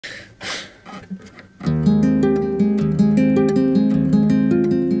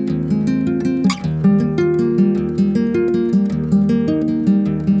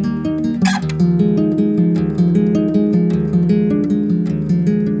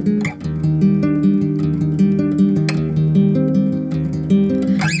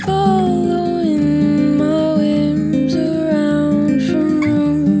Following my whims around from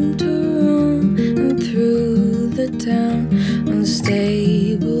room to room and through the town,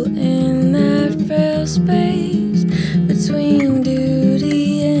 unstable in that frail space between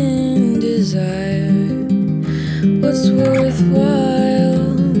duty and desire. What's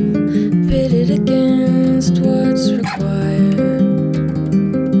worthwhile pitted against what's required,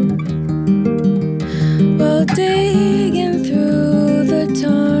 while digging through the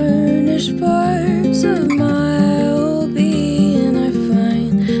tarnished parts of my old being, I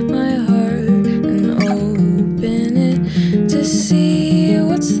find my heart and open it to see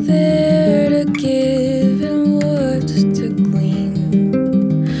what's there to give and what's to glean.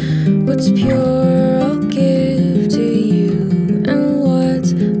 What's pure I'll give to you, and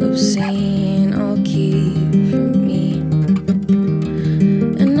what's obscene I'll keep for me.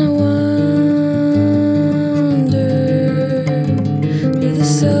 And I wonder, the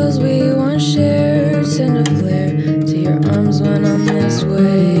cells we once shared send a flare to your arms when I'm this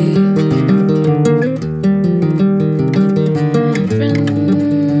way.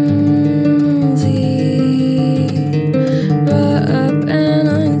 Frenzy, brought up and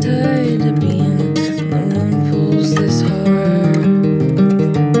untied to being. The moon pulls this hard.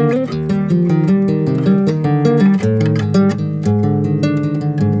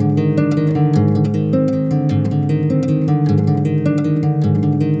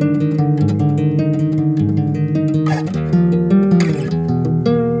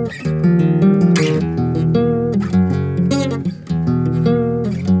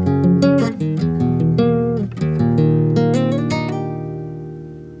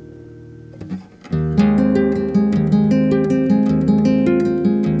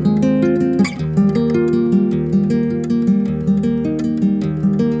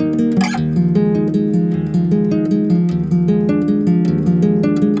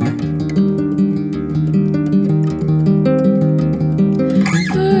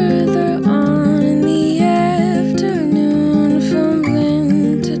 Further on in the afternoon,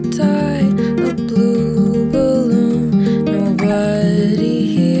 fumbling to tie a blue balloon. Nobody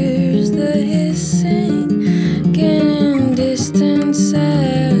hears the hissing, gaining distance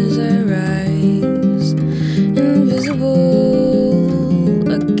as I rise, invisible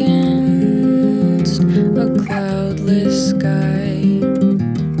against a cloudless sky.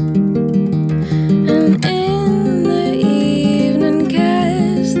 And in the evening,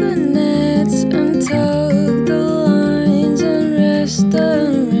 cast the nets and tug the lines and rest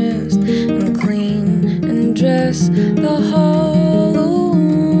and clean and dress the hollow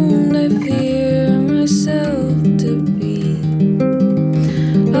wound I fear myself to be.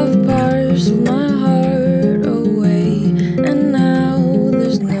 I've parceled my heart away, and now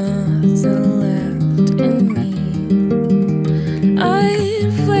there's nothing left in me.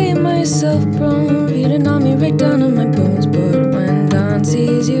 I'd flame myself prone, beating on me right down on my bones. But when dawn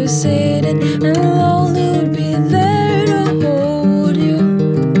sees you sated and lulled, it would be there to hold you.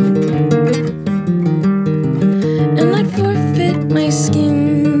 And I'd forfeit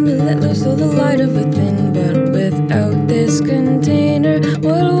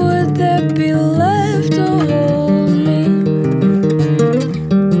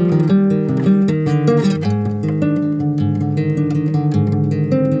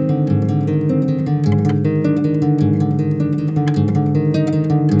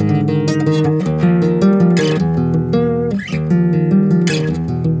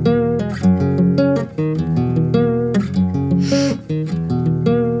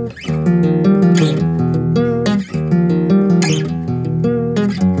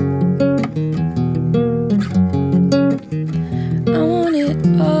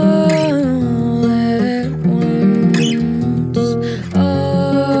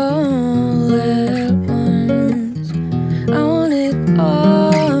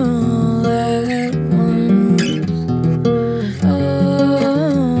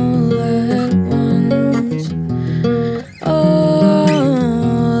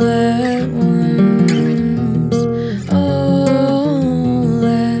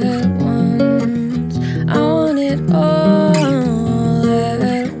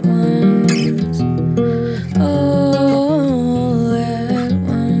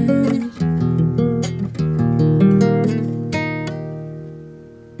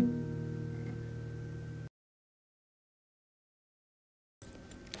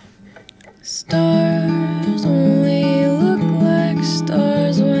Stars only look like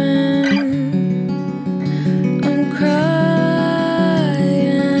stars when I'm crying.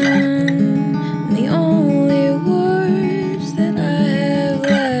 And the only words that I have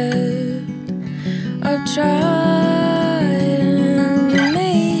left are trying to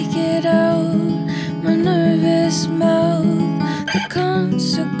make it out my nervous mouth. The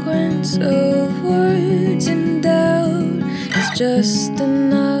consequence of words in doubt is just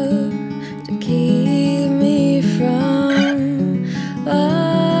enough to keep me from lying.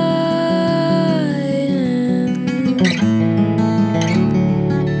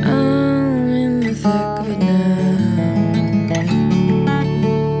 I'm in the thick of it now.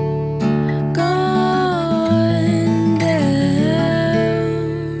 Gone down,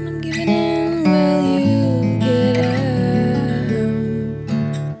 giving in while you get out.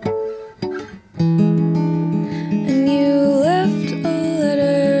 And you left a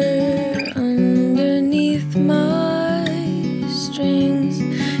letter underneath my strings.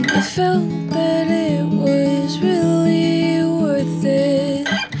 You felt that it was really worth it,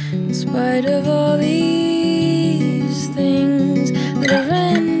 in spite of all these things that have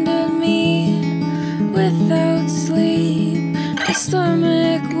rendered me without sleep. My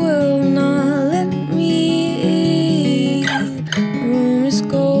stomach will not let me eat. The room is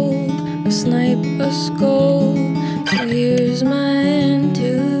cold, a snipe, a skull. So here's my hand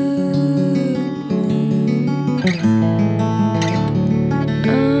to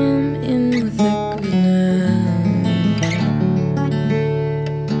I'm in the thick of it now.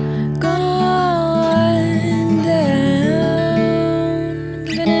 Gone down,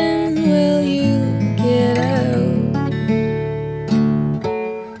 giving in will you get out.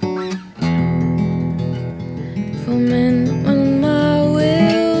 Foment when my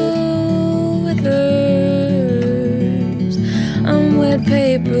will withers. I'm wet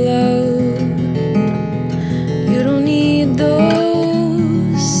paper, love. You don't need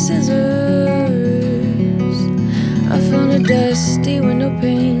those scissors. I found a dusty window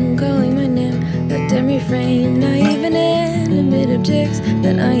pane calling my name. That damn refrain, naive and animate objects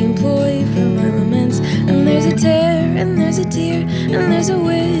that I employ for my laments. And there's a tear, and there's a tear, and there's a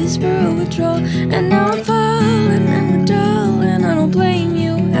whisper of withdrawal. And now I'm falling and withdrawal, and I don't blame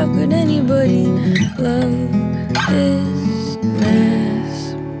you. How could anybody love this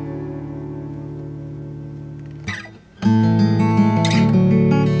mess?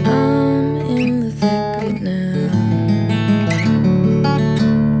 I'm in the thick of it now.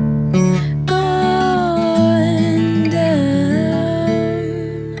 Gone down,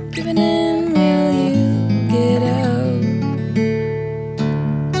 giving in will you get out.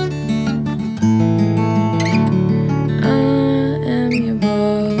 I am your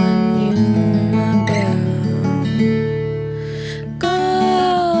ball and you my bell.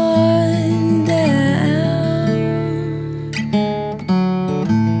 Gone down.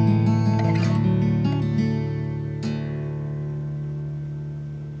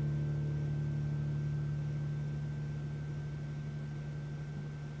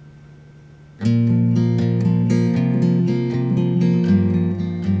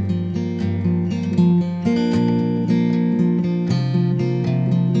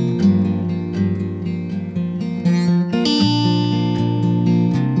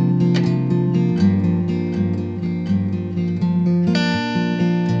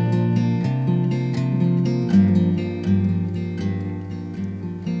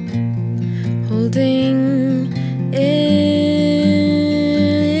 Holding in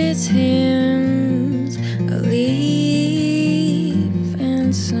its hands a leaf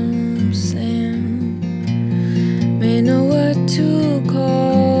and some sand. May know what to call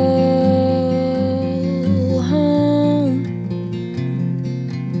home.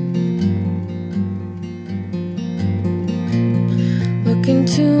 Look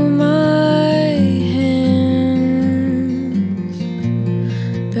into my hands,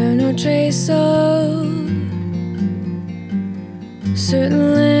 bear no trace of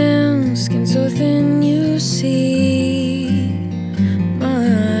certain lambskin so thin you see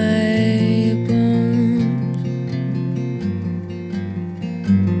my bones.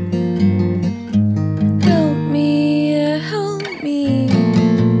 Help me, yeah, help me.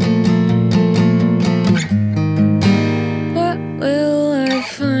 What will I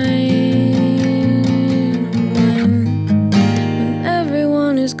find when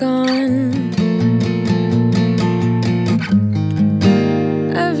everyone is gone?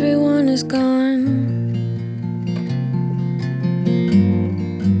 Everyone is gone.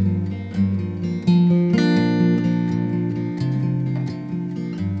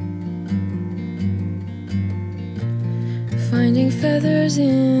 Finding feathers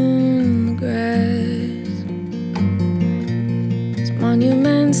in the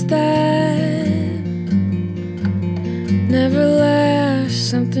that never lasts.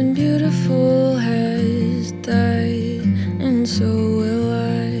 Something beautiful has died, and so will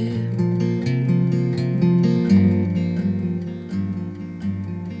I.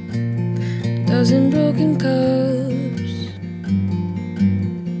 Dozen broken cups,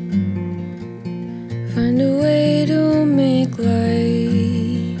 find a way to make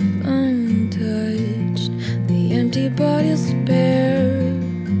life untouched. The empty bottles bear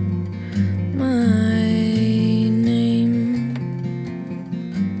my name.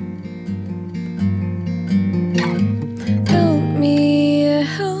 Help me,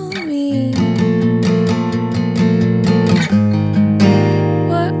 help me.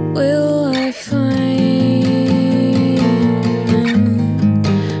 What will I find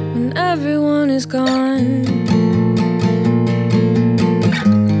when everyone is gone?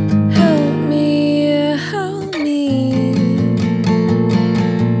 Help me, help me.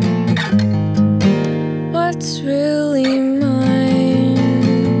 What's really mine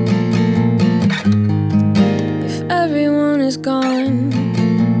if everyone is gone?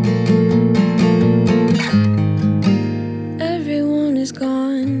 Everyone is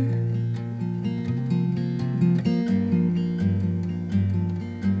gone.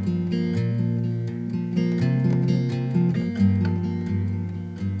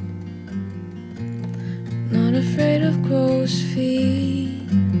 Not afraid of crow's feet,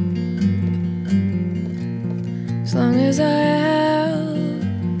 as long as I have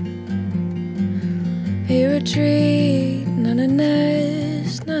a retreat, not a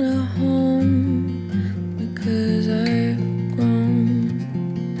nest, not a home, because I've grown.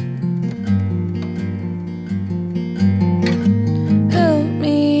 Help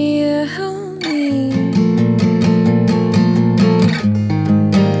me, help me.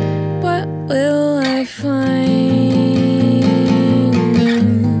 What will I find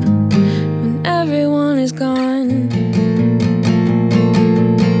when everyone is gone?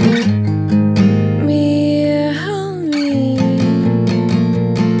 Me, help me.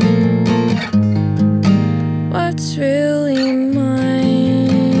 What's really mine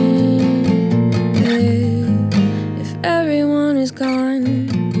if everyone is gone?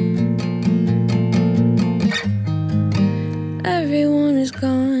 Everyone is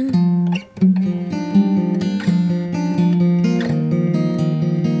gone.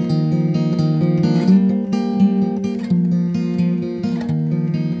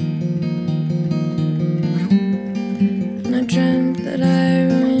 And I dreamt that I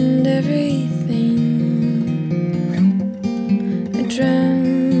ruined everything. I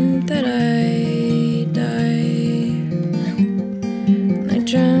dreamt that I died. And I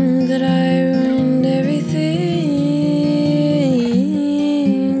dreamt that I ruined everything.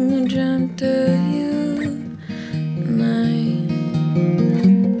 I dreamt of you and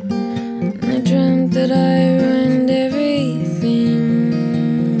I dreamt that I ruined everything.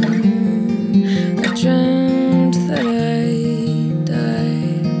 I dreamt that I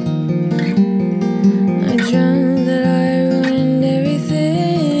died. I dreamt that I ruined everything.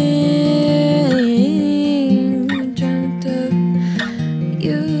 I dreamt of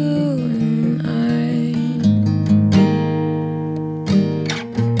you and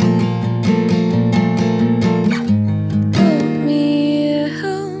help me,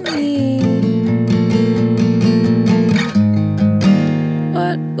 help me.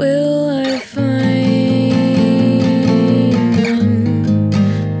 What will I find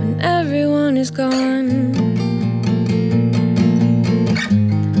when everyone is gone?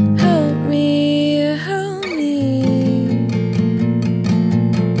 Help me, help me.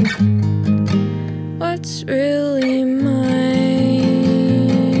 What's really mine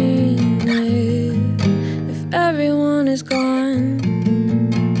if everyone is gone?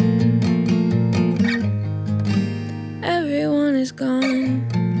 Everyone is gone.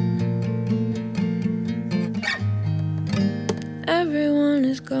 Everyone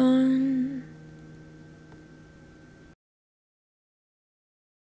is gone.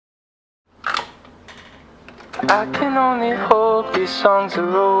 I can only hope these songs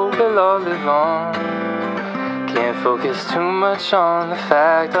are old, will all live on. Can't focus too much on the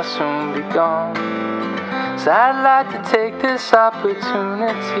fact I'll soon be gone. So I'd like to take this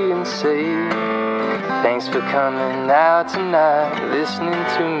opportunity and say thanks for coming out tonight, listening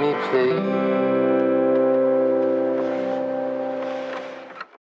to me play.